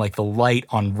fleeting like the light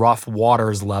on rough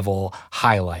waters level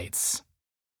highlights.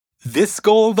 This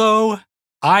goal, though,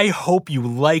 I hope you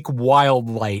like wild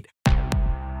light.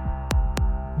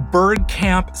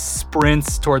 Bergkamp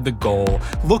sprints toward the goal,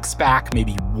 looks back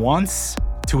maybe once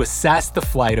to assess the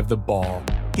flight of the ball.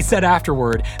 He said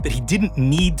afterward that he didn't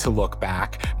need to look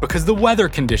back because the weather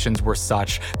conditions were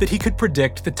such that he could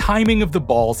predict the timing of the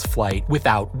ball's flight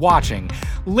without watching.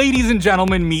 Ladies and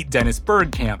gentlemen, meet Dennis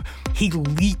Bergkamp. He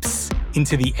leaps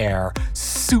into the air.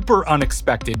 Super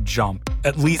unexpected jump,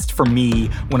 at least for me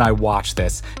when I watch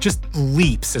this. Just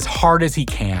leaps as hard as he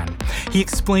can. He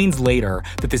explains later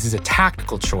that this is a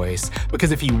tactical choice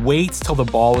because if he waits till the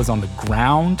ball is on the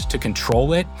ground to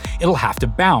control it, it'll have to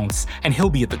bounce and he'll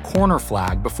be at the corner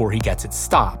flag before he gets it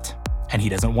stopped. And he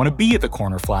doesn't want to be at the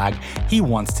corner flag, he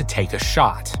wants to take a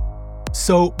shot.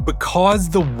 So, because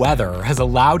the weather has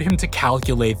allowed him to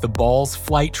calculate the ball's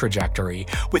flight trajectory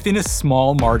within a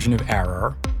small margin of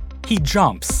error, he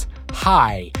jumps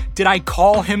high. Did I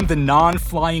call him the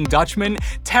non-flying Dutchman?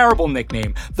 Terrible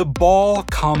nickname. The ball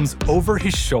comes over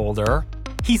his shoulder.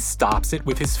 He stops it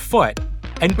with his foot.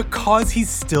 And because he's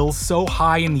still so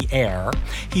high in the air,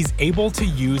 he's able to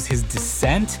use his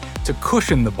descent to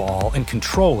cushion the ball and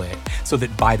control it so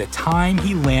that by the time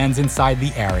he lands inside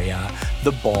the area,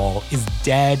 the ball is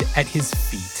dead at his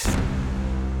feet.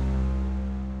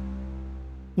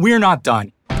 We're not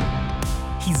done.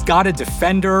 He's got a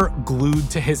defender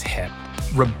glued to his hip.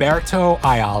 Roberto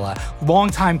Ayala,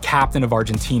 longtime captain of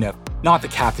Argentina. Not the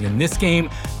captain in this game,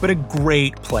 but a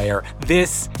great player.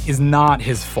 This is not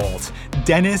his fault.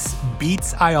 Dennis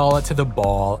beats Ayala to the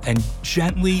ball and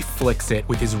gently flicks it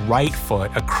with his right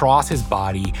foot across his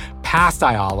body past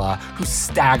Ayala, who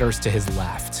staggers to his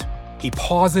left. He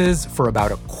pauses for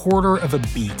about a quarter of a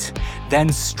beat, then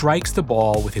strikes the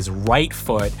ball with his right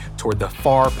foot toward the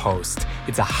far post.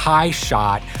 It's a high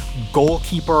shot.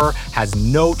 Goalkeeper has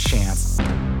no chance.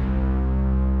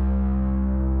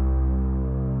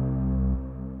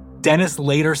 Dennis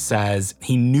later says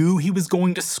he knew he was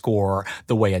going to score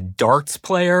the way a darts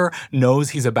player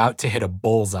knows he's about to hit a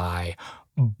bullseye.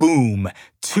 Boom,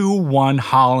 2-1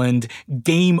 Holland,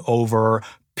 game over,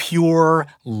 pure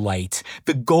light.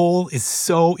 The goal is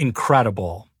so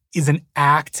incredible, is an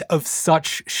act of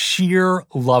such sheer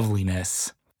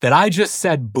loveliness, that I just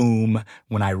said boom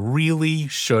when I really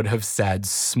should have said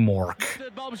smork.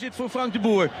 Het balbezit voor Frank de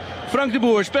Boer. Frank de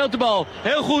Boer speelt de bal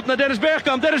heel goed naar Dennis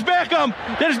Bergkamp. Dennis Bergkamp.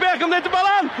 Dennis Bergkamp neemt de bal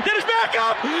aan. Dennis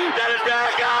Bergkamp. Dennis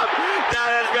Bergkamp.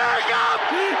 Dennis Bergkamp.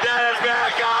 Dennis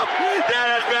Bergkamp.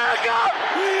 Dennis Bergkamp.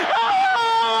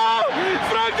 Oh!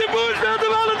 Frank de Boer speelt de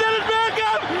bal naar Dennis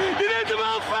Bergkamp. Die neemt de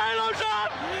bal feilloos aan.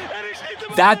 En hij schiet de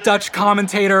bal. That Dutch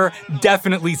commentator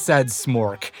definitely said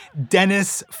smork.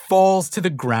 Dennis falls to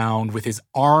the ground with his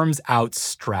arms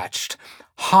outstretched.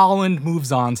 Holland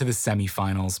moves on to the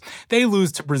semifinals. They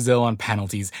lose to Brazil on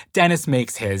penalties. Dennis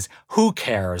makes his. Who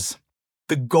cares?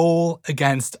 The goal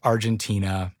against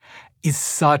Argentina is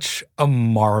such a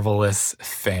marvelous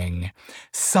thing.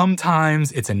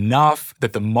 Sometimes it's enough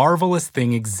that the marvelous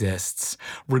thing exists,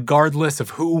 regardless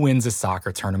of who wins a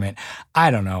soccer tournament.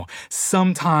 I don't know.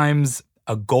 Sometimes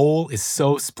a goal is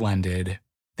so splendid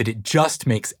that it just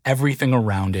makes everything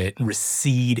around it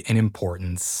recede in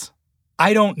importance.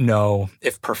 I don't know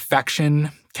if perfection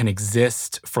can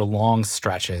exist for long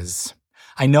stretches.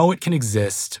 I know it can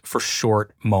exist for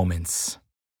short moments.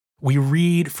 We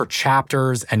read for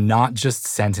chapters and not just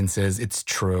sentences, it's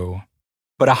true.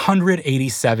 But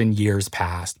 187 years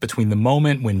passed between the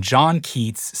moment when John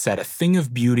Keats said a thing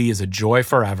of beauty is a joy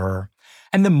forever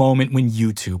and the moment when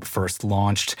YouTube first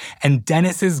launched, and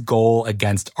Dennis's goal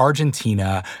against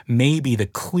Argentina may be the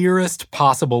clearest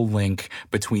possible link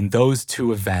between those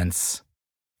two events.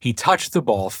 He touched the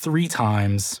ball 3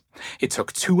 times. It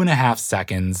took 2.5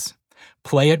 seconds.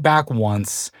 Play it back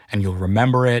once, and you'll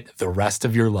remember it the rest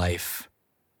of your life.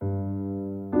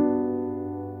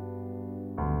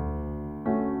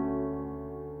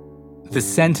 The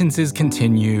sentences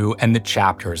continue and the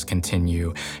chapters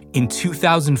continue. In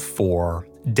 2004,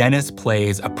 Dennis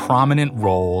plays a prominent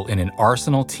role in an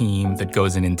Arsenal team that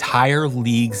goes an entire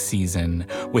league season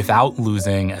without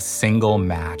losing a single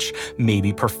match.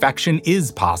 Maybe perfection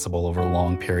is possible over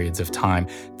long periods of time.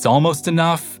 It's almost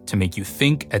enough to make you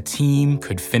think a team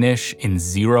could finish in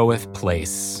 0th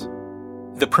place.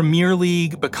 The Premier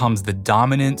League becomes the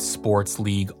dominant sports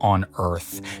league on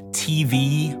earth.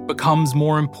 TV becomes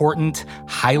more important.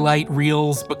 Highlight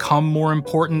reels become more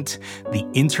important. The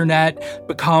internet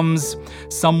becomes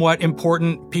somewhat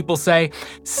important, people say.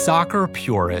 Soccer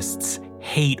purists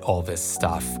hate all this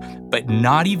stuff, but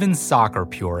not even soccer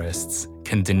purists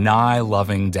can deny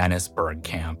loving Dennis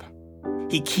Bergkamp.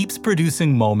 He keeps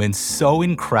producing moments so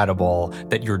incredible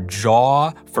that your jaw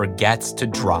forgets to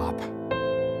drop.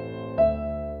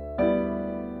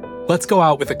 Let's go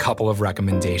out with a couple of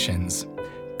recommendations.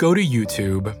 Go to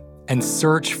YouTube and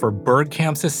search for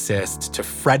Bergkamp's assist to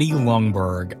Freddie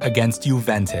Ljungberg against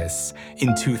Juventus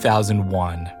in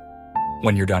 2001.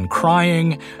 When you're done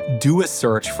crying, do a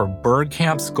search for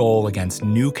Bergkamp's goal against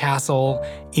Newcastle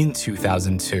in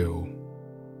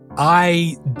 2002.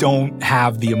 I don't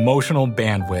have the emotional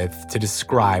bandwidth to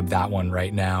describe that one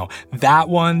right now. That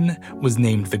one was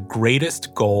named the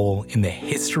greatest goal in the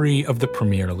history of the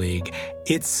Premier League.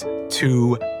 It's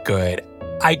too good.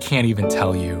 I can't even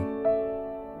tell you.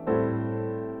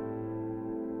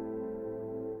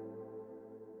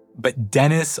 But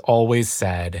Dennis always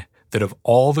said that of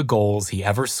all the goals he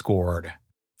ever scored,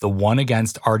 the one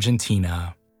against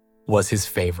Argentina was his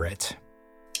favorite.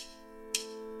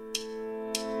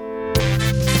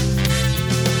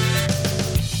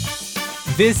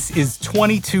 This is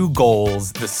 22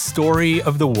 Goals, the story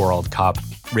of the World Cup,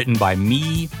 written by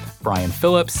me, Brian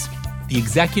Phillips. The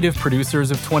executive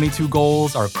producers of 22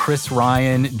 Goals are Chris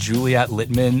Ryan, Juliet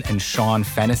Littman, and Sean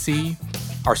Fennessy.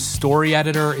 Our story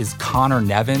editor is Connor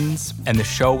Nevins, and the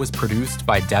show was produced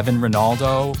by Devin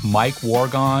Ronaldo, Mike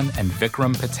Wargon, and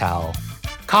Vikram Patel.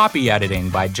 Copy editing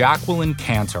by Jacqueline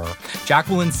Cantor.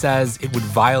 Jacqueline says it would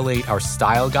violate our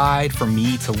style guide for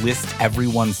me to list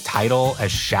everyone's title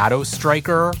as Shadow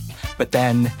Striker, but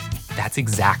then that's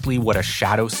exactly what a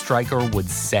Shadow Striker would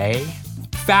say.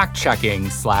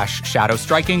 Fact-checking/shadow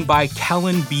striking by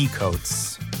Kellen B.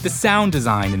 Coates. The sound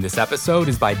design in this episode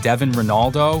is by Devin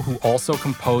Ronaldo, who also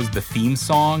composed the theme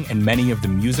song and many of the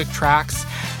music tracks,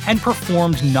 and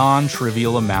performed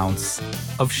non-trivial amounts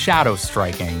of shadow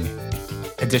striking.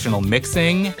 Additional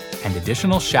mixing and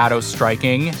additional shadow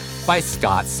striking by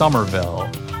Scott Somerville.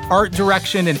 Art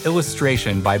direction and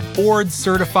illustration by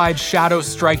board-certified shadow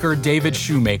striker David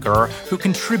Shoemaker, who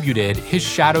contributed his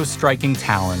shadow striking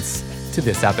talents to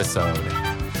this episode.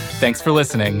 Thanks for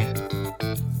listening.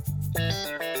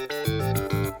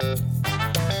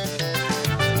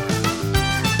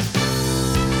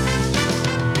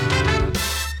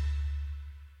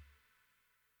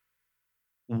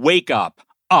 Wake up,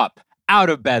 out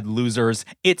of bed, losers.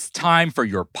 It's time for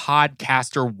your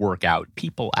podcaster workout.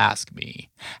 People ask me,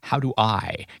 how do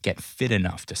I get fit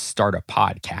enough to start a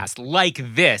podcast like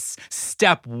this?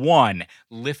 Step 1,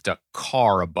 lift a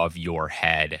car above your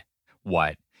head.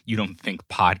 What? You don't think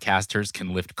podcasters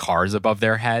can lift cars above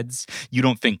their heads? You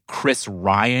don't think Chris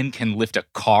Ryan can lift a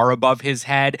car above his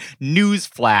head?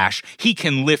 Newsflash, he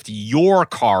can lift your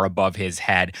car above his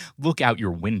head. Look out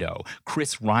your window.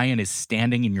 Chris Ryan is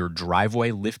standing in your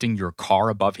driveway lifting your car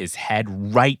above his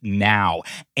head right now.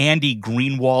 Andy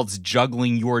Greenwald's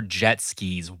juggling your jet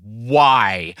skis.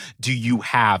 Why do you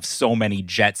have so many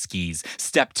jet skis?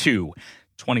 Step 2,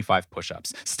 25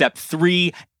 push-ups. Step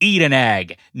 3, eat an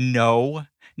egg. No,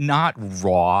 not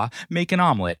raw. Make an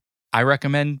omelet. I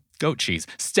recommend goat cheese.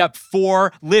 Step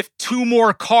 4, lift 2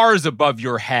 more cars above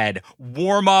your head.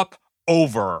 Warm up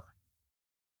over.